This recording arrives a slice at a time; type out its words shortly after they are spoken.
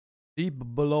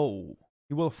below,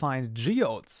 you will find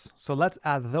geodes. So let's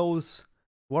add those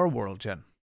to our world gen.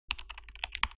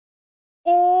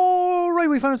 Alright,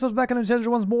 we find ourselves back in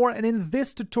Intelligent once more, and in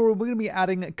this tutorial we're going to be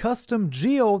adding custom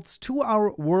geodes to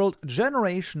our world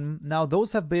generation. Now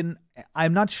those have been,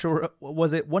 I'm not sure,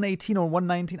 was it 118 or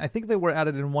 119? I think they were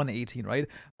added in 118, right?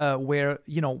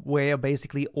 Where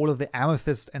basically all of the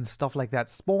amethyst and stuff like that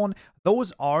spawn.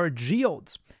 Those are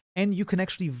geodes. And you can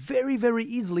actually very, very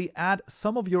easily add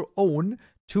some of your own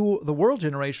to the world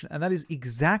generation, and that is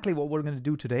exactly what we're going to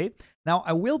do today. Now,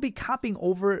 I will be copying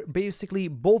over basically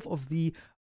both of the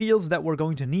fields that we're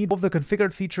going to need, both the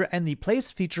configured feature and the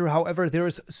place feature. However,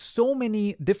 there's so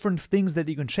many different things that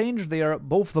you can change there,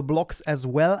 both the blocks as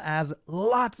well as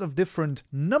lots of different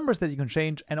numbers that you can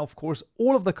change. And of course,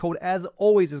 all of the code, as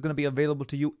always, is going to be available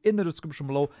to you in the description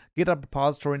below. GitHub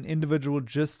repository and individual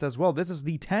gists as well. This is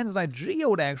the Tanzanite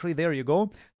Geode, actually. There you go.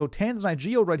 So Tanzanite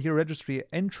Geode right here, registry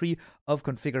entry of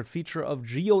configured feature of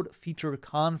Geode feature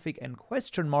config and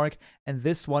question mark. And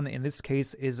this one in this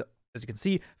case is, as you can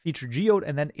see, feature geode,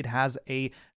 and then it has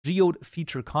a geode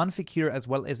feature config here, as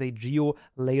well as a geo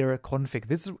layer config.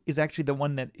 This is actually the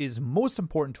one that is most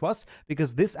important to us,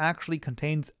 because this actually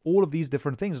contains all of these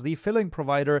different things: the filling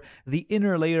provider, the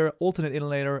inner layer, alternate inner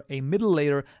layer, a middle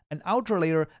layer, an outer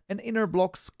layer, and inner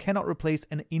blocks cannot replace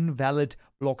an invalid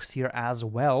blocks here as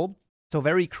well. So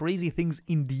very crazy things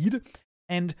indeed.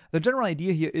 And the general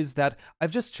idea here is that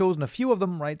I've just chosen a few of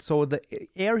them, right? So the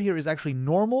air here is actually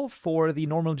normal for the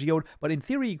normal geode, but in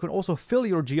theory, you can also fill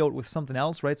your geode with something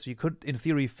else, right? So you could, in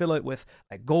theory, fill it with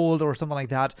like gold or something like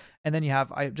that. And then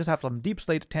I just have some deep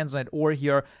slate Tanzanite ore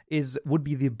here would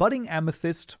be the budding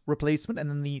amethyst replacement. And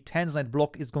then the Tanzanite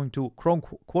block is going to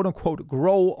quote unquote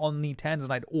grow on the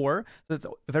Tanzanite ore. So that's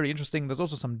very interesting. There's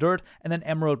also some dirt, and then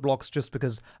emerald blocks, just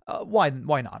because why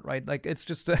not, right? Like it's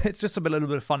just a little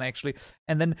bit of fun, actually.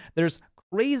 And then there's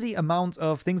crazy amounts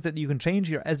of things that you can change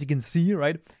here, as you can see,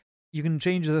 right? You can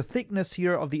change the thickness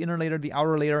here of the inner layer, the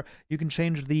outer layer. You can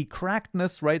change the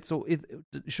crackedness, right? So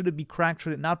should it be cracked?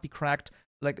 Should it not be cracked?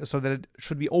 Like, so that it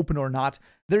should be open or not.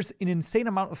 There's an insane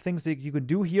amount of things that you can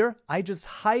do here. I just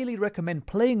highly recommend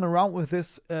playing around with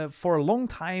this for a long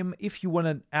time if you want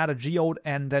to add a geode,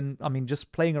 and then, I mean,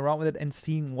 just playing around with it and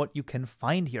seeing what you can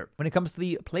find here. When it comes to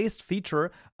the placed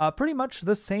feature, pretty much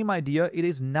the same idea. It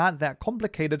is not that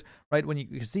complicated, right? When you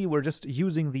can see, we're just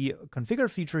using the configured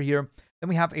feature here. Then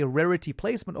we have a rarity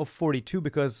placement of 42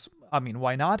 because, I mean,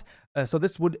 why not? So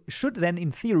this should then,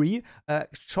 in theory,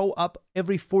 show up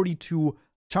every 42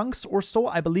 chunks or so,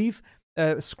 I believe.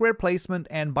 Square placement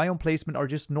and biome placement are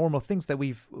just normal things that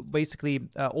we've basically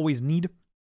always need.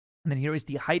 And then here is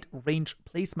the height range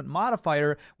placement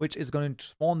modifier, which is going to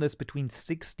spawn this between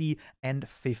 60 and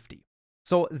 50.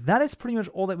 So that is pretty much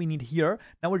all that we need here.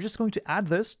 Now we're just going to add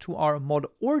this to our mod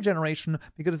ore generation,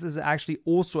 because this is actually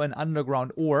also an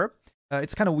underground ore.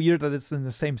 It's kind of weird that it's in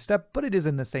the same step, but it is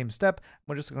in the same step.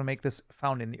 We're just going to make this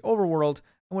found in the overworld,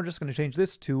 and we're just going to change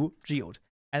this to geode.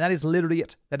 And that is literally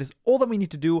it. That is all that we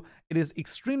need to do. It is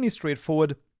extremely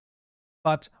straightforward.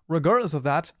 But regardless of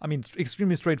that, I mean,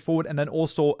 extremely straightforward, and then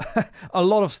also a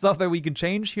lot of stuff that we can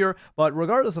change here. But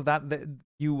regardless of that,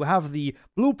 you have the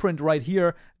blueprint right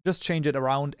here. Just change it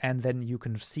around, and then you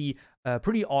can see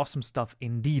pretty awesome stuff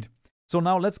indeed. So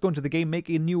now let's go into the game, make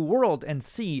a new world, and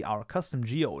see our custom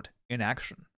geode in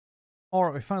action.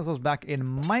 Alright, we find ourselves back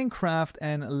in Minecraft,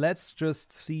 and let's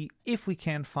just see if we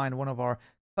can find one of our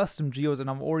custom geodes. And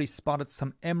I've already spotted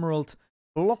some emerald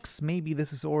blocks. Maybe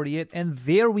this is already it. And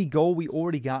there we go. We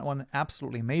already got one.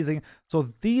 Absolutely amazing. So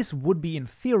these would be, in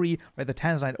theory, right, the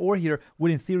Tanzanite ore here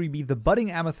would in theory be the budding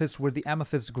amethyst, where the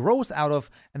amethyst grows out of.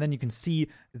 And then you can see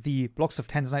the blocks of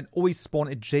Tanzanite always spawn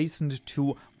adjacent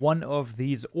to one of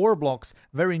these ore blocks.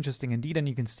 Very interesting indeed. And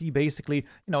you can see basically,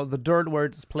 you know, the dirt where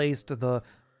it's placed, the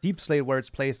deep slate where it's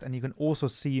placed, and you can also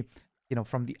see, you know,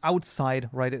 from the outside,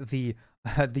 right, the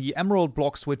emerald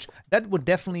blocks, which that would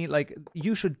definitely, like,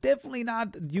 you should definitely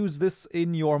not use this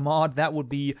in your mod. That would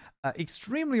be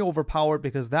extremely overpowered,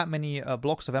 because that many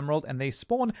blocks of emerald, and they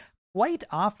spawn quite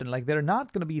often. Like, they're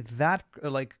not going to be that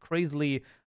like crazily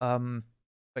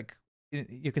like,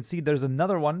 you can see there's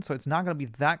another one, so it's not going to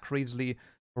be that crazily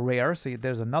rare. So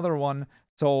there's another one.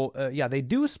 So yeah, they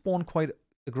do spawn quite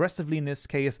aggressively in this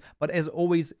case, but as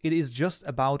always, it is just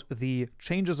about the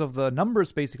changes of the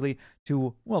numbers basically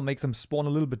to, well, make them spawn a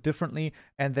little bit differently,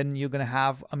 and then you're gonna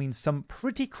have, I mean, some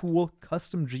pretty cool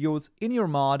custom geodes in your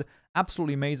mod.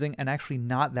 Absolutely amazing, and actually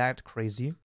not that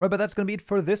crazy. Right, but that's gonna be it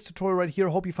for this tutorial right here.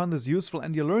 Hope you found this useful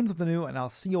and you learned something new, and I'll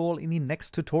see you all in the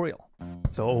next tutorial.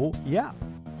 So yeah.